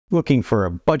looking for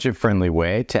a budget-friendly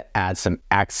way to add some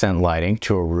accent lighting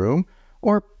to a room,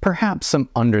 or perhaps some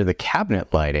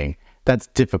under-the-cabinet lighting that's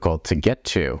difficult to get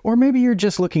to. Or maybe you're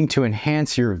just looking to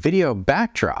enhance your video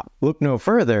backdrop. Look no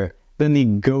further than the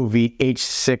Govee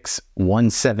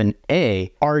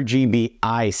h6117a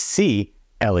RGBIC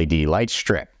LED light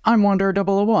strip. I'm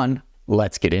Wanderer001.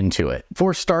 Let's get into it.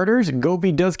 For starters,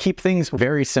 Govee does keep things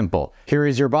very simple. Here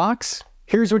is your box.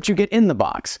 Here's what you get in the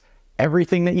box.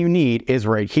 Everything that you need is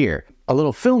right here. A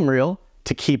little film reel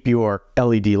to keep your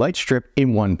LED light strip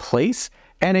in one place,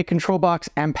 and a control box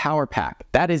and power pack.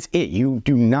 That is it. You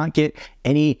do not get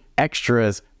any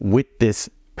extras with this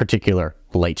particular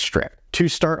light strip. To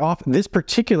start off, this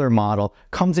particular model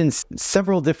comes in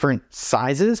several different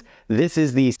sizes. This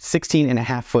is the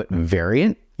 16.5-foot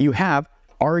variant. You have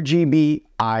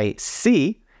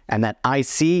RGBIC, and that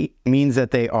IC means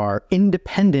that they are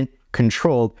independent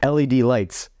controlled LED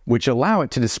lights, which allow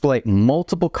it to display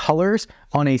multiple colors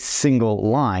on a single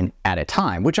line at a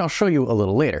time, which I'll show you a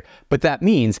little later. But that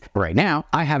means right now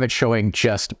I have it showing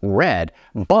just red,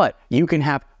 but you can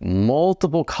have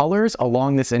multiple colors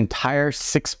along this entire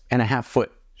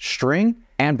 6.5-foot string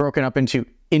and broken up into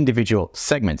individual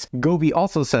segments. Govee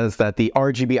also says that the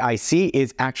RGBIC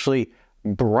is actually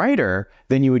brighter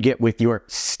than you would get with your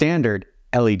standard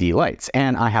LED lights.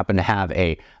 And I happen to have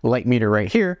a light meter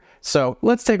right here. So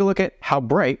let's take a look at how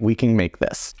bright we can make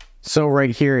this. So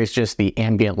right here is just the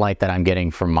ambient light that I'm getting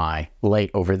from my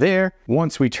light over there.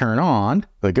 Once we turn on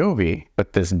the Govee,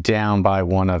 put this down by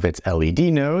one of its LED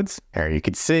nodes. There you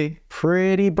can see,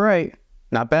 pretty bright,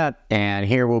 not bad. And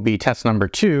here will be test number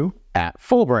 2 at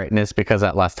full brightness, because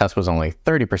that last test was only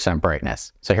 30%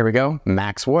 brightness. So here we go,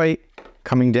 max white.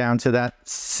 Coming down to that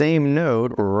same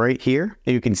node right here,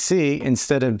 you can see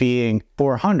instead of being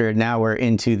 400, now we're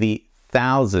into the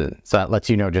 1000. So that lets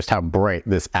you know just how bright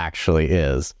this actually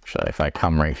is. So if I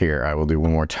come right here, I will do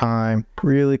one more time,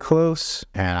 really close,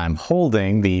 and I'm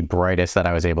holding the brightest that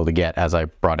I was able to get as I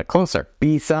brought it closer.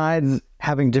 Besides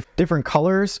having different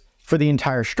colors for the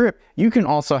entire strip, you can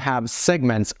also have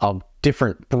segments of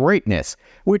different brightness,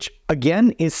 which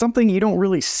again is something you don't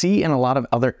really see in a lot of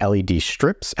other LED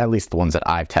strips, at least the ones that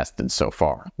I've tested so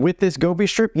far. With this Govee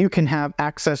strip, you can have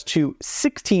access to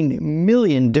 16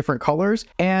 million different colors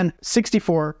and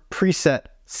 64 preset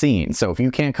scenes. So if you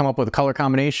can't come up with a color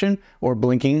combination or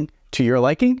blinking to your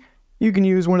liking, you can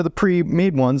use one of the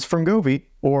pre-made ones from Govee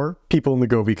or people in the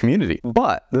Govee community.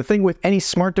 But the thing with any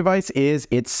smart device is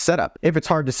its setup. If it's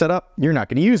hard to set up, you're not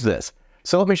going to use this.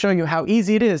 So let me show you how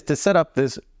easy it is to set up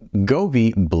this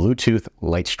Govee Bluetooth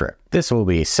light strip. This will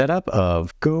be setup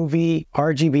of Govee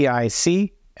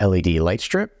RGBIC LED light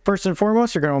strip. First and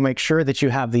foremost, you're going to make sure that you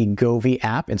have the Govee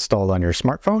app installed on your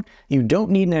smartphone. You don't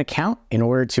need an account in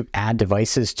order to add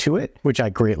devices to it, which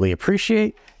I greatly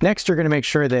appreciate. Next, you're going to make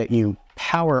sure that you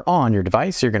power on your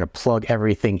device. You're going to plug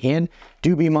everything in.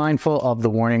 Do be mindful of the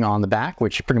warning on the back,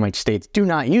 which pretty much states do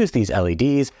not use these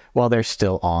LEDs while they're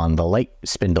still on the light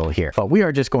spindle here. But we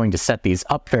are just going to set these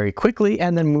up very quickly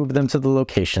and then move them to the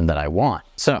location that I want.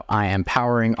 So I am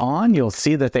powering on. You'll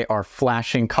see that they are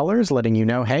flashing colors, letting you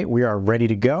know, hey, we are ready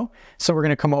to go. So we're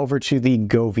going to come over to the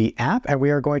Govee app and we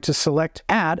are going to select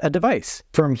add a device.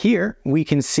 From here, we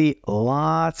can see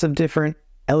lots of different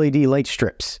LED light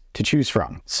strips to choose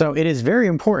from. So it is very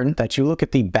important that you look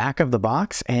at the back of the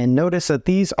box and notice that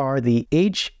these are the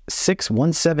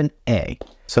h6117a.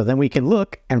 So then we can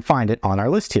look and find it on our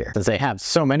list here. Since they have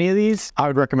so many of these, I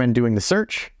would recommend doing the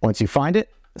search. Once you find it,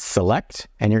 select,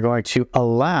 and you're going to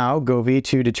allow Govee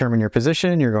to determine your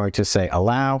position. You're going to say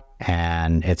allow,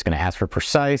 and it's going to ask for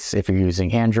precise. If you're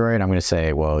using Android, I'm going to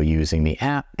say, well, using the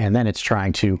app, and then it's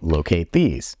trying to locate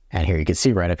these. And here you can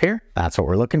see right up here, that's what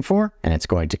we're looking for, and it's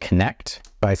going to connect.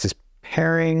 Devices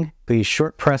pairing, please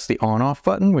short press the on off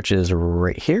button, which is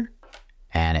right here,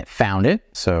 and it found it.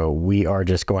 So we are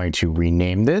just going to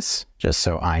rename this just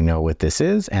so I know what this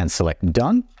is and select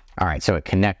done. All right, so it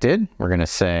connected. We're gonna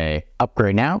say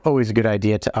upgrade now. Always a good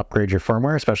idea to upgrade your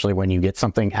firmware, especially when you get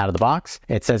something out of the box.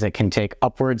 It says it can take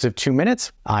upwards of 2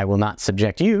 minutes. I will not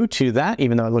subject you to that,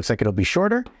 even though it looks like it'll be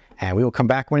shorter, and we will come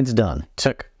back when it's done.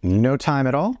 Took no time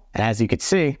at all. And as you can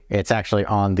see, it's actually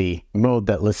on the mode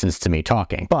that listens to me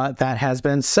talking. But that has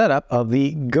been setup of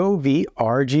the Govee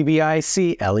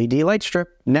RGBIC LED light strip.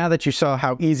 Now that you saw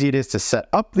how easy it is to set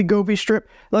up the Govee strip,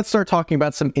 let's start talking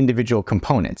about some individual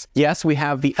components. Yes, we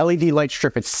have the LED light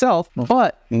strip itself,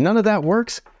 but none of that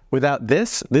works without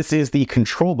this. This is the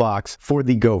control box for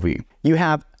the Govee. You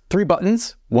have 3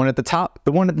 buttons, one at the top.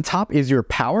 The one at the top is your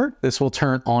power. This will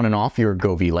turn on and off your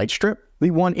Govee light strip.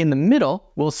 The one in the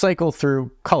middle will cycle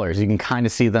through colors. You can kind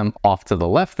of see them off to the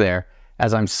left there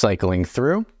as I'm cycling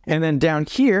through. And then down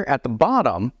here at the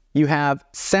bottom, you have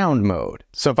sound mode.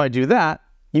 So if I do that,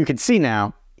 you can see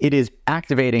now it is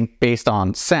activating based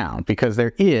on sound because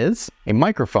there is a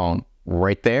microphone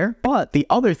right there. But the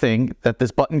other thing that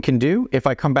this button can do, if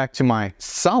I come back to my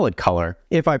solid color,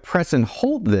 if I press and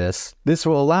hold this, this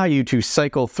will allow you to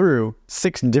cycle through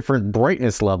 6 different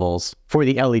brightness levels for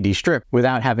the LED strip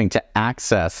without having to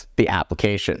access the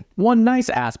application. One nice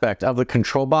aspect of the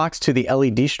control box to the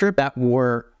LED strip that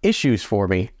were issues for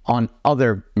me on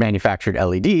other manufactured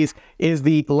LEDs is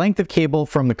the length of cable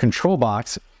from the control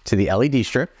box to the LED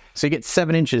strip. So you get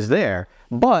 7 inches there,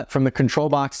 but from the control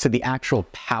box to the actual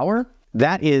power,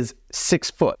 that is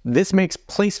 6 foot. This makes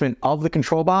placement of the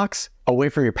control box away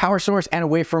from your power source and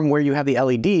away from where you have the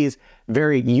LEDs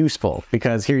very useful,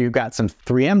 because here you've got some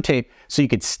 3M tape so you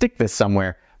could stick this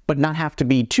somewhere but not have to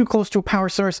be too close to a power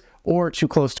source or too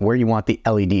close to where you want the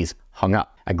LEDs hung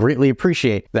up. I greatly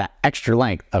appreciate that extra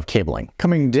length of cabling.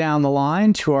 Coming down the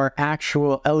line to our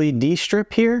actual LED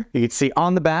strip here, you can see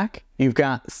on the back, you've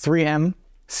got 3M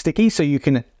sticky, so you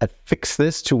can affix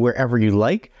this to wherever you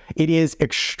like. It is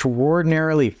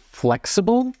extraordinarily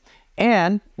flexible,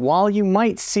 and while you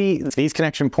might see these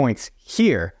connection points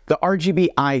here, the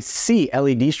RGBIC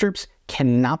LED strips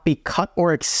cannot be cut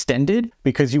or extended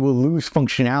because you will lose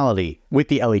functionality with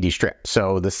the LED strip.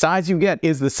 So the size you get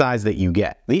is the size that you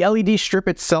get. The LED strip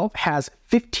itself has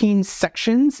 15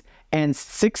 sections and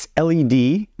 6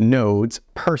 LED nodes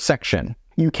per section.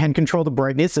 You can control the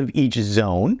brightness of each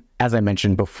zone, as I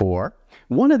mentioned before.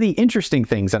 One of the interesting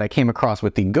things that I came across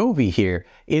with the Govee here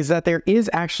is that there is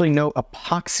actually no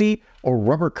epoxy or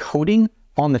rubber coating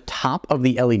on the top of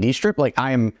the LED strip. Like,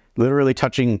 I am literally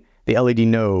touching the LED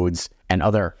nodes and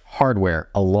other hardware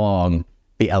along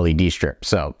the LED strip.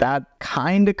 So that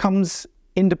kind of comes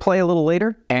into play a little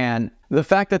later. And the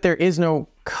fact that there is no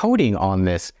coating on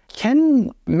this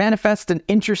can manifest an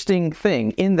interesting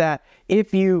thing in that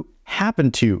if you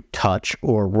happen to touch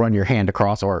or run your hand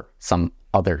across, or some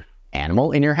other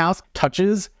animal in your house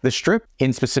touches the strip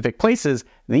in specific places,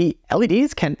 the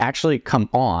LEDs can actually come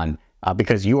on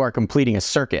because you are completing a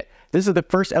circuit. This is the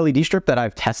first LED strip that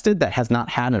I've tested that has not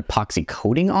had an epoxy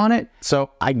coating on it.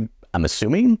 So I'm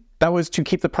assuming that was to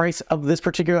keep the price of this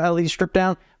particular LED strip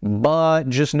down, but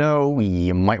just know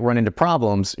you might run into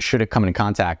problems should it come in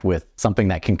contact with something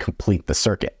that can complete the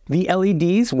circuit. The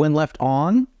LEDs, when left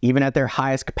on, even at their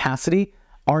highest capacity,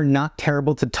 are not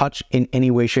terrible to touch in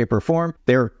any way, shape, or form.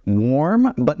 They're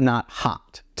warm, but not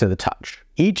hot to the touch.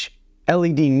 Each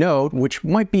LED node, which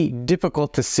might be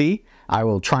difficult to see, I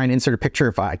will try and insert a picture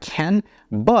if I can,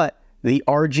 but the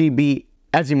RGB,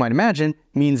 as you might imagine,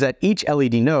 means that each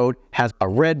LED node has a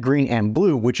red, green, and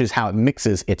blue, which is how it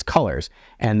mixes its colors,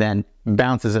 and then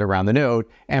bounces it around the node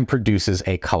and produces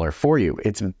a color for you.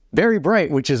 It's very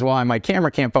bright, which is why my camera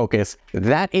can't focus.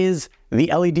 That is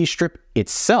the LED strip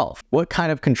itself. What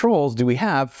kind of controls do we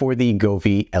have for the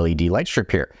Govee LED light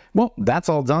strip here? Well, that's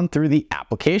all done through the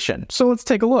application. So let's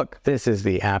take a look. This is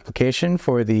the application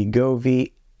for the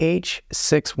Govee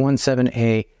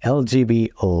h6117a LGB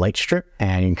light strip,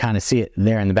 and you can kind of see it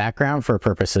there in the background for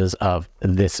purposes of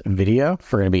this video.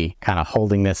 We're going to be kind of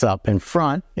holding this up in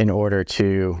front in order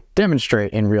to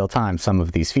demonstrate in real time some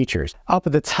of these features. Up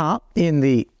at the top in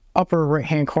the upper right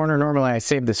hand corner, normally I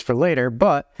save this for later,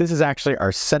 but this is actually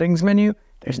our settings menu.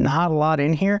 There's not a lot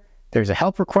in here. There's a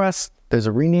help request, there's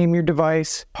a rename your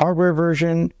device, hardware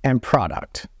version, and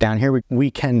product. Down here we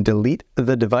can delete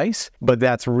the device, but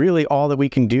that's really all that we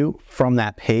can do from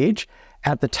that page.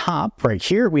 At the top right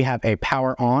here, we have a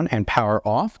power on and power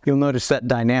off. You'll notice that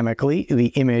dynamically the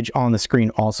image on the screen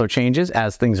also changes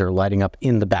as things are lighting up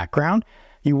in the background.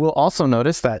 You will also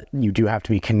notice that you do have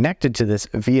to be connected to this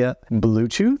via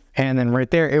Bluetooth, and then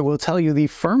right there it will tell you the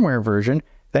firmware version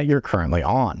that you're currently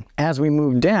on. As we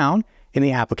move down in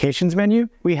the applications menu,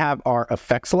 we have our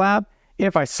effects lab.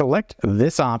 If I select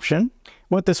this option,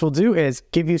 what this will do is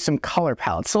give you some color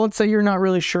palettes. So let's say you're not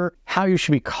really sure how you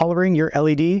should be coloring your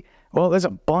LED. Well, there's a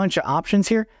bunch of options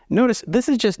here. Notice this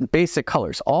is just basic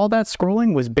colors. All that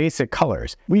scrolling was basic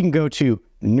colors. We can go to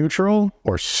neutral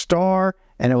or star,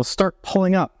 and it will start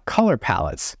pulling up color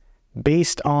palettes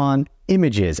based on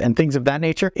images and things of that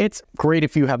nature. It's great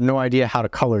if you have no idea how to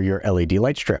color your LED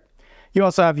light strip. You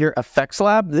also have your effects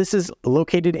lab. This is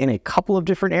located in a couple of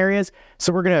different areas,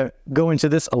 so we're gonna go into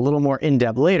this a little more in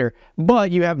depth later,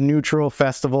 but you have neutral,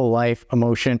 festival, life,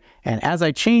 emotion, and as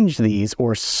I change these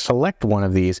or select one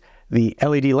of these, the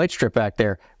LED light strip back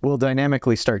there will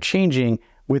dynamically start changing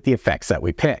with the effects that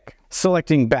we pick.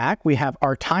 Selecting back, we have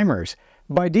our timers.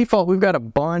 By default, we've got a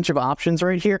bunch of options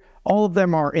right here. All of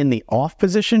them are in the off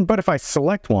position, but if I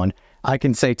select one, I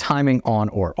can say timing on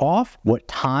or off, what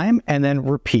time, and then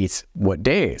repeats what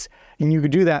days. And you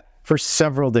could do that for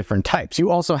several different types.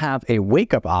 You also have a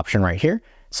wake up option right here.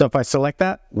 So if I select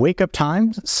that, wake up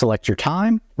time, select your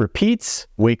time, repeats,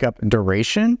 wake up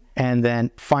duration, and then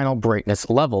final brightness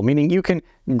level, meaning you can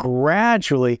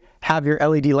gradually have your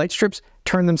LED light strips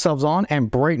turn themselves on and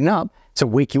brighten up to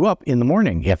wake you up in the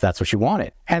morning if that's what you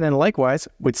wanted. And then likewise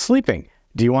with sleeping,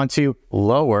 do you want to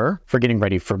lower for getting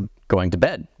ready for going to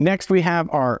bed? Next, we have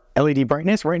our LED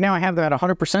brightness. Right now I have them at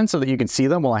 100% so that you can see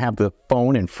them while I have the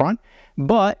phone in front.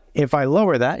 But if I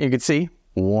lower that, you can see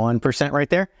 1% right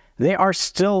there. They are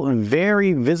still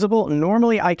very visible.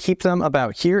 Normally I keep them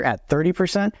about here at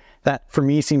 30%. That for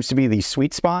me seems to be the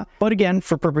sweet spot. But again,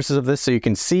 for purposes of this, so you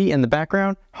can see in the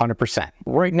background, 100%.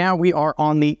 Right now we are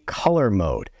on the color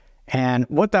mode. And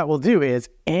what that will do is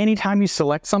anytime you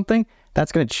select something,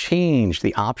 that's going to change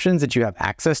the options that you have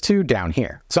access to down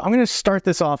here. So I'm going to start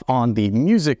this off on the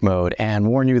music mode and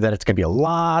warn you that it's going to be a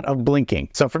lot of blinking.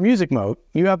 So for music mode,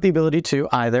 you have the ability to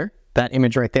either, that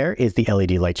image right there is the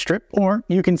LED light strip, or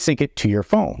you can sync it to your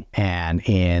phone. And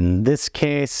in this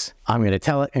case, I'm going to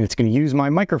tell it and it's going to use my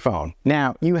microphone.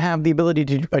 Now you have the ability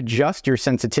to adjust your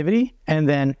sensitivity and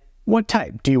then what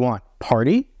type? Do you want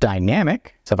party,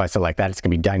 dynamic? So if I select that, it's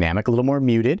going to be dynamic, a little more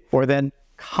muted, or then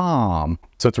calm.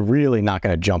 So it's really not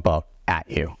going to jump up at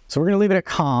you. So we're going to leave it at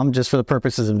calm just for the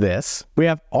purposes of this. We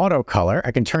have auto color.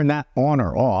 I can turn that on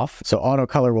or off. So auto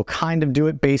color will kind of do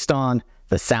it based on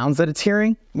the sounds that it's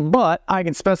hearing, but I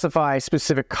can specify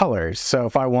specific colors. So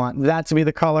if I want that to be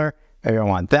the color, if I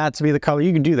want that to be the color,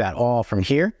 you can do that all from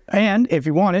here. And if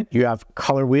you want it, you have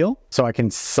color wheel. So I can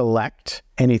select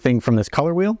anything from this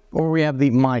color wheel, or we have the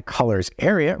My Colors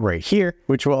area right here,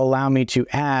 which will allow me to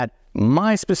add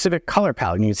my specific color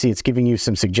palette. And you can see it's giving you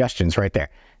some suggestions right there.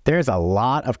 There's a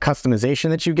lot of customization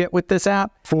that you get with this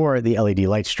app for the LED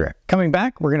light strip. Coming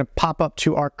back, we're going to pop up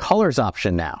to our colors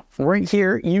option now. Right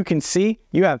here, you can see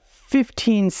you have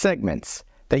 15 segments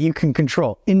that you can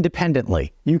control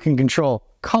independently. You can control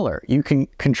color, you can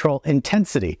control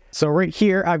intensity. So right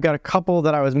here, I've got a couple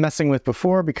that I was messing with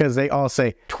before because they all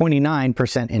say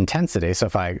 29% intensity. So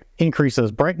if I increase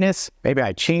those brightness, maybe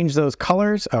I change those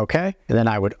colors, okay? And then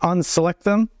I would unselect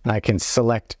them and I can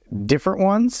select different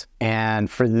ones. And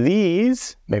for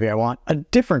these, maybe I want a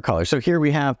different color. So here we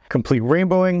have complete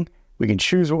rainbowing. We can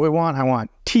choose what we want. I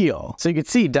want teal. So you can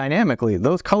see dynamically,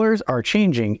 those colors are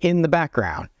changing in the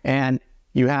background. And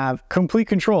you have complete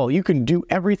control. You can do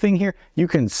everything here. You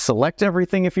can select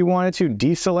everything if you wanted to,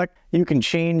 deselect. You can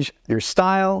change your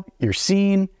style, your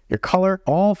scene, your color,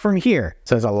 all from here.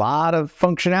 So there's a lot of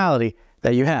functionality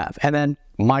that you have. And then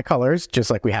My Colors, just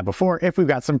like we had before, if we've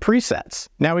got some presets.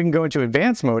 Now we can go into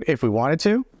advanced mode if we wanted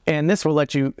to. And this will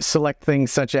let you select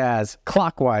things such as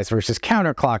clockwise versus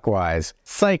counterclockwise,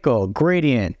 cycle,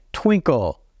 gradient,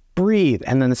 twinkle, breathe,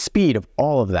 and then the speed of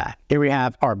all of that. Here we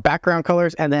have our background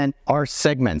colors and then our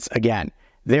segments. Again,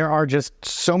 there are just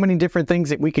so many different things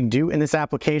that we can do in this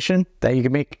application that you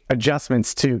can make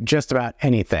adjustments to just about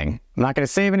anything. I'm not going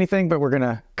to save anything, but we're going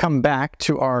to come back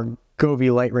to our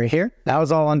Govee light right here. That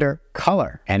was all under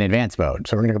color and advanced mode.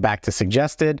 So we're going to go back to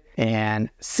suggested and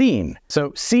scene.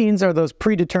 So scenes are those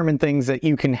predetermined things that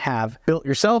you can have built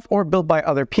yourself or built by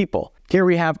other people. Here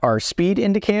we have our speed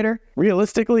indicator.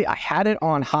 Realistically, I had it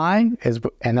on high,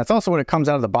 and that's also what it comes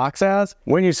out of the box as.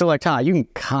 When you select high, you can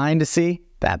kind of see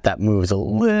that moves a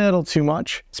little too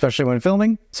much, especially when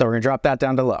filming. So we're gonna drop that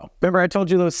down to low. Remember I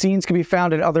told you those scenes can be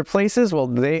found in other places? Well,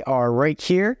 they are right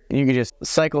here, and you can just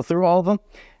cycle through all of them.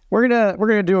 We're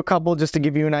gonna do a couple just to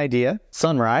give you an idea.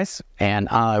 Sunrise, and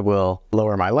I will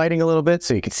lower my lighting a little bit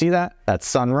so you can see that. That's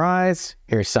sunrise.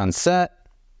 Here's sunset,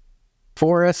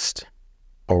 forest,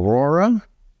 aurora,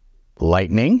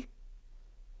 lightning,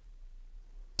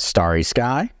 starry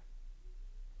sky,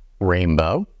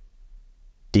 rainbow,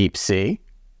 deep sea,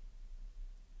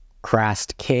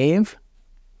 Krast cave,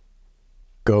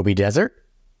 Gobi desert,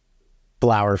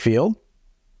 flower field,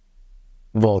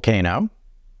 volcano,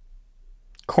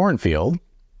 cornfield,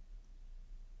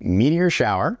 meteor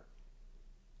shower,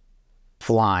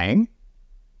 flying.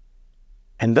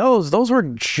 And those were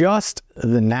just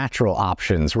the natural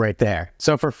options right there.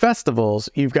 So for festivals,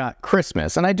 you've got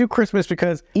Christmas. And I do Christmas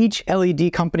because each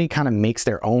LED company kind of makes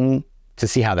their own to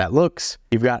see how that looks.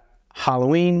 You've got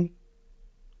Halloween,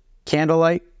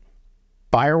 candlelight,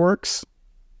 fireworks.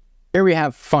 Here we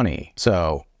have funny.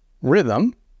 So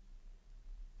rhythm,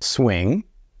 swing.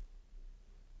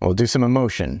 We'll do some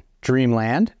emotion.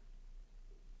 Dreamland,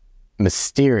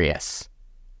 mysterious.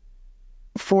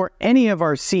 For any of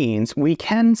our scenes, we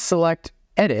can select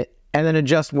edit and then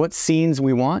adjust what scenes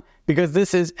we want because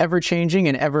this is ever changing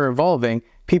and ever evolving.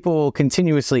 people will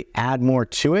continuously add more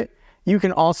to it. You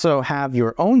can also have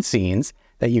your own scenes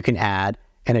that you can add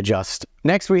and adjust.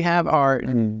 Next, we have our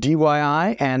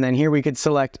DIY, and then here we could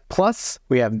select plus,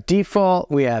 we have default,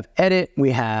 we have edit,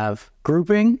 we have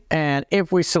grouping, and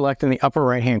if we select in the upper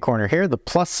right-hand corner here, the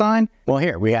plus sign, well,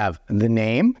 here we have the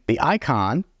name, the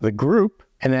icon, the group,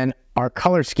 and then our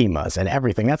color schemas and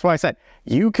everything. That's why I said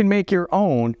you can make your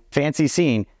own fancy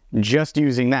scene just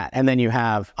using that, and then you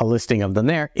have a listing of them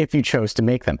there if you chose to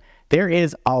make them. There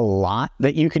is a lot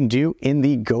that you can do in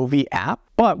the Govee app,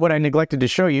 but what I neglected to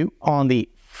show you on the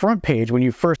front page when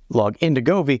you first log into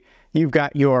Govee, you've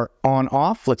got your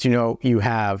on-off, lets you know you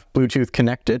have Bluetooth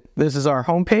connected. This is our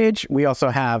home page. We also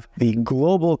have the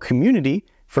global community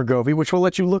for Govee, which will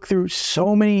let you look through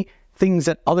so many things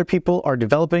that other people are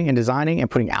developing and designing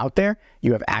and putting out there.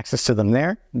 You have access to them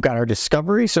there. We've got our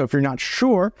discovery, so if you're not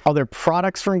sure other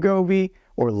products from Govee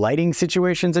or lighting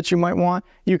situations that you might want,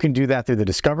 you can do that through the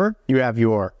Discover. You have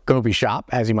your Govee shop,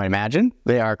 as you might imagine.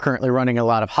 They are currently running a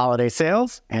lot of holiday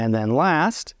sales. And then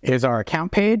last is our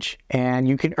account page, and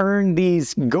you can earn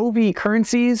these Govee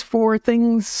currencies for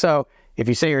things. So if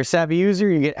you say you're a savvy user,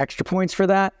 you get extra points for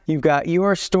that. You've got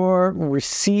your store,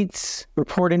 receipts,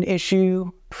 report an issue,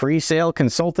 pre-sale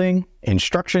consulting,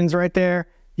 instructions right there.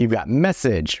 You've got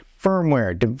message,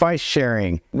 firmware, device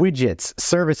sharing, widgets,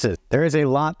 services. There is a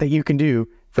lot that you can do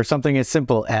for something as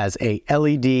simple as a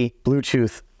LED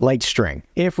Bluetooth light string.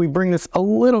 If we bring this a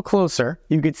little closer,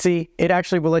 you could see it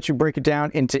actually will let you break it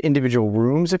down into individual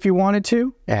rooms if you wanted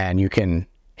to, and you can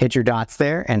hit your dots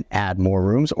there and add more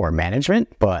rooms or management,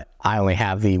 but I only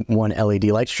have the one LED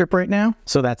light strip right now,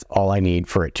 so that's all I need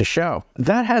for it to show.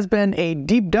 That has been a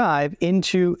deep dive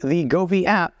into the Govee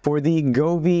app for the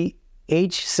Govee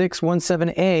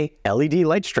h6117a LED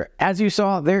light strip. As you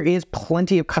saw, there is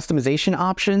plenty of customization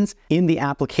options in the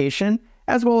application,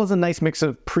 as well as a nice mix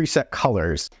of preset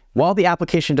colors. While the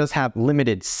application does have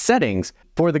limited settings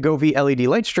for the Govee LED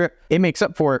light strip, it makes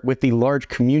up for it with the large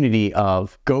community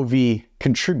of Govee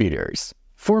contributors.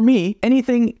 For me,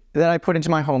 anything that I put into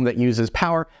my home that uses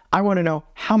power, I want to know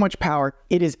how much power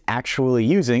it is actually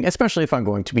using, especially if I'm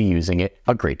going to be using it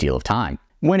a great deal of time.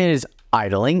 When it is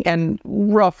idling, and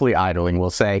roughly idling, we'll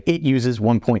say, it uses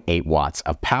 1.8 watts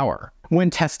of power. When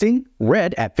testing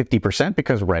red at 50%,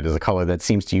 because red is a color that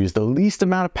seems to use the least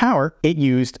amount of power, it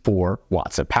used 4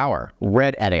 watts of power.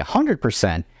 Red at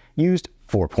 100% used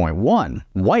 4.1.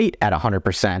 White at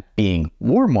 100%, being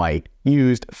warm white,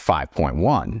 used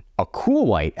 5.1. A cool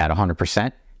white at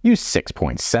 100% used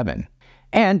 6.7.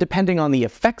 And depending on the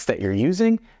effects that you're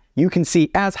using, you can see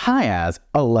as high as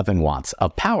 11 watts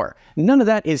of power. None of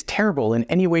that is terrible in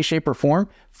any way, shape, or form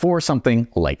for something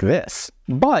like this.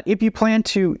 But if you plan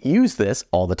to use this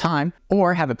all the time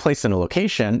or have it placed in a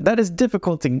location that is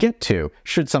difficult to get to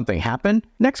should something happen,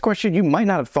 next question you might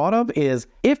not have thought of is,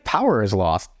 if power is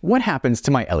lost, what happens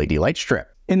to my LED light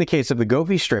strip? In the case of the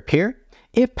Govee strip here,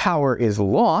 if power is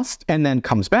lost and then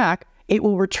comes back, it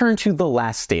will return to the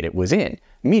last state it was in.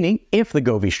 Meaning, if the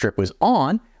Govee strip was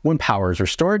on, when power is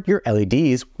restored, your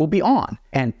LEDs will be on,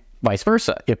 and vice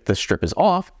versa. If the strip is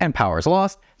off and power is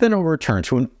lost, then it will return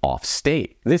to an off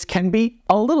state. This can be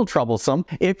a little troublesome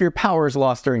if your power is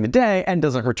lost during the day and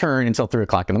doesn't return until 3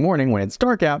 o'clock in the morning when it's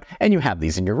dark out and you have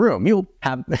these in your room. You'll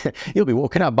be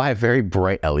woken up by a very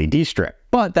bright LED strip,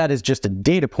 but that is just a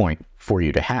data point for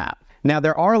you to have. Now,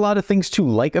 there are a lot of things to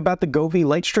like about the Govee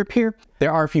light strip here.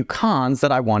 There are a few cons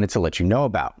that I wanted to let you know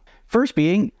about. First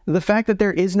being the fact that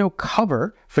there is no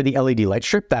cover for the LED light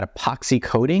strip, that epoxy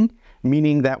coating,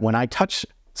 meaning that when I touch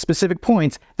specific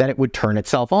points that it would turn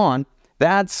itself on.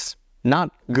 That's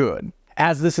not good.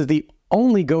 As this is the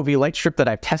only Govee light strip that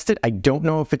I've tested, I don't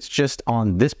know if it's just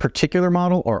on this particular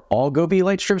model or all Govee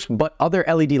light strips, but other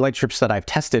LED light strips that I've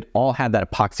tested all had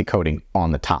that epoxy coating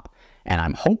on the top. And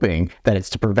I'm hoping that it's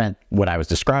to prevent what I was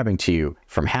describing to you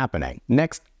from happening.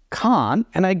 Next con,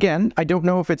 and again, I don't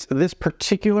know if it's this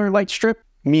particular light strip,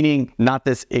 meaning not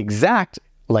this exact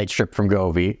light strip from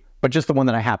Govee, but just the one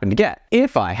that I happen to get.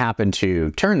 If I happen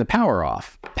to turn the power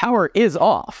off, power is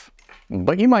off,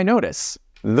 but you might notice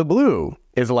the blue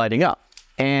is lighting up.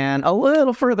 And a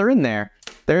little further in there,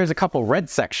 there's a couple red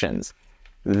sections.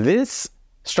 This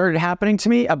started happening to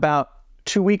me about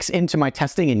 2 weeks into my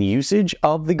testing and usage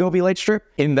of the Govee light strip,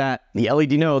 in that the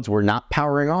LED nodes were not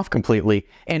powering off completely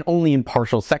and only in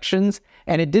partial sections.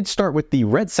 And it did start with the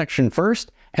red section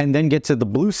first and then get to the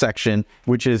blue section,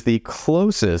 which is the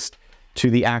closest to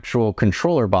the actual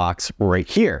controller box right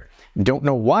here. Don't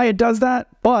know why it does that,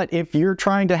 but if you're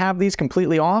trying to have these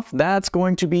completely off, that's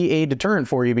going to be a deterrent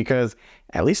for you, because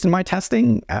at least in my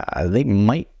testing, they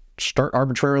might start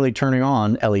arbitrarily turning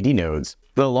on LED nodes.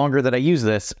 The longer that I use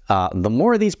this, the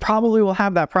more of these probably will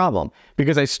have that problem,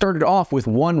 because I started off with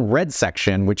one red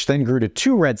section, which then grew to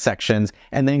 2 red sections,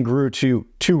 and then grew to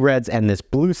 2 reds and this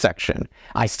blue section.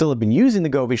 I still have been using the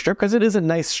Govee strip because it is a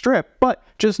nice strip, but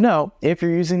just know, if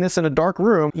you're using this in a dark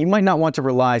room, you might not want to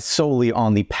rely solely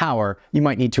on the power. You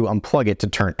might need to unplug it to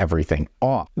turn everything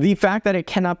off. The fact that it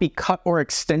cannot be cut or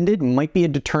extended might be a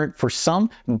deterrent for some,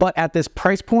 but at this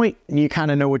price point, you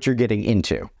kind of know what you're getting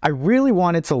into. I really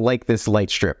wanted to like this light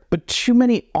strip, but too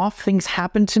many off things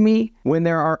happen to me when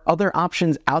there are other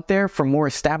options out there from more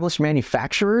established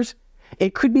manufacturers.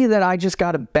 It could be that I just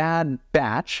got a bad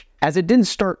batch, as it didn't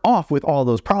start off with all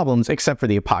those problems except for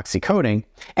the epoxy coating,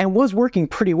 and was working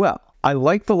pretty well. I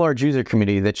like the large user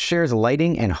community that shares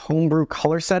lighting and homebrew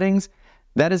color settings.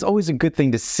 That is always a good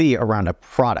thing to see around a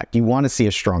product. You want to see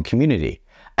a strong community.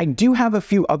 I do have a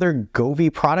few other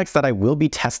Govee products that I will be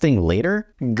testing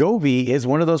later. Govee is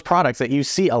one of those products that you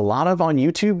see a lot of on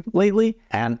YouTube lately,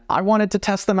 and I wanted to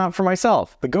test them out for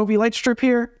myself. The Govee light strip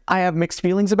here, I have mixed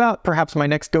feelings about. Perhaps my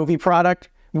next Govee product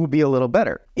will be a little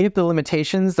better. If the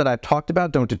limitations that I've talked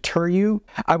about don't deter you,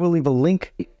 I will leave a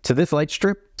link to this light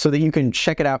strip so that you can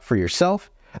check it out for yourself.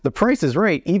 The price is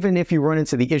right, even if you run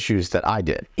into the issues that I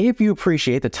did. If you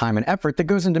appreciate the time and effort that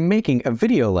goes into making a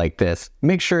video like this,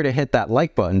 make sure to hit that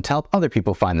like button to help other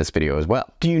people find this video as well.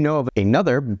 Do you know of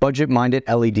another budget-minded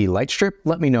LED light strip?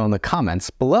 Let me know in the comments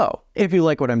below. If you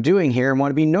like what I'm doing here and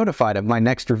want to be notified of my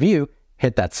next review,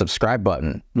 hit that subscribe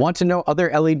button. Want to know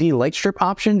other LED light strip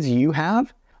options you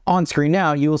have? On screen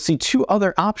now, you will see 2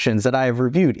 other options that I have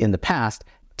reviewed in the past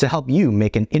to help you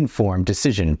make an informed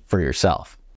decision for yourself.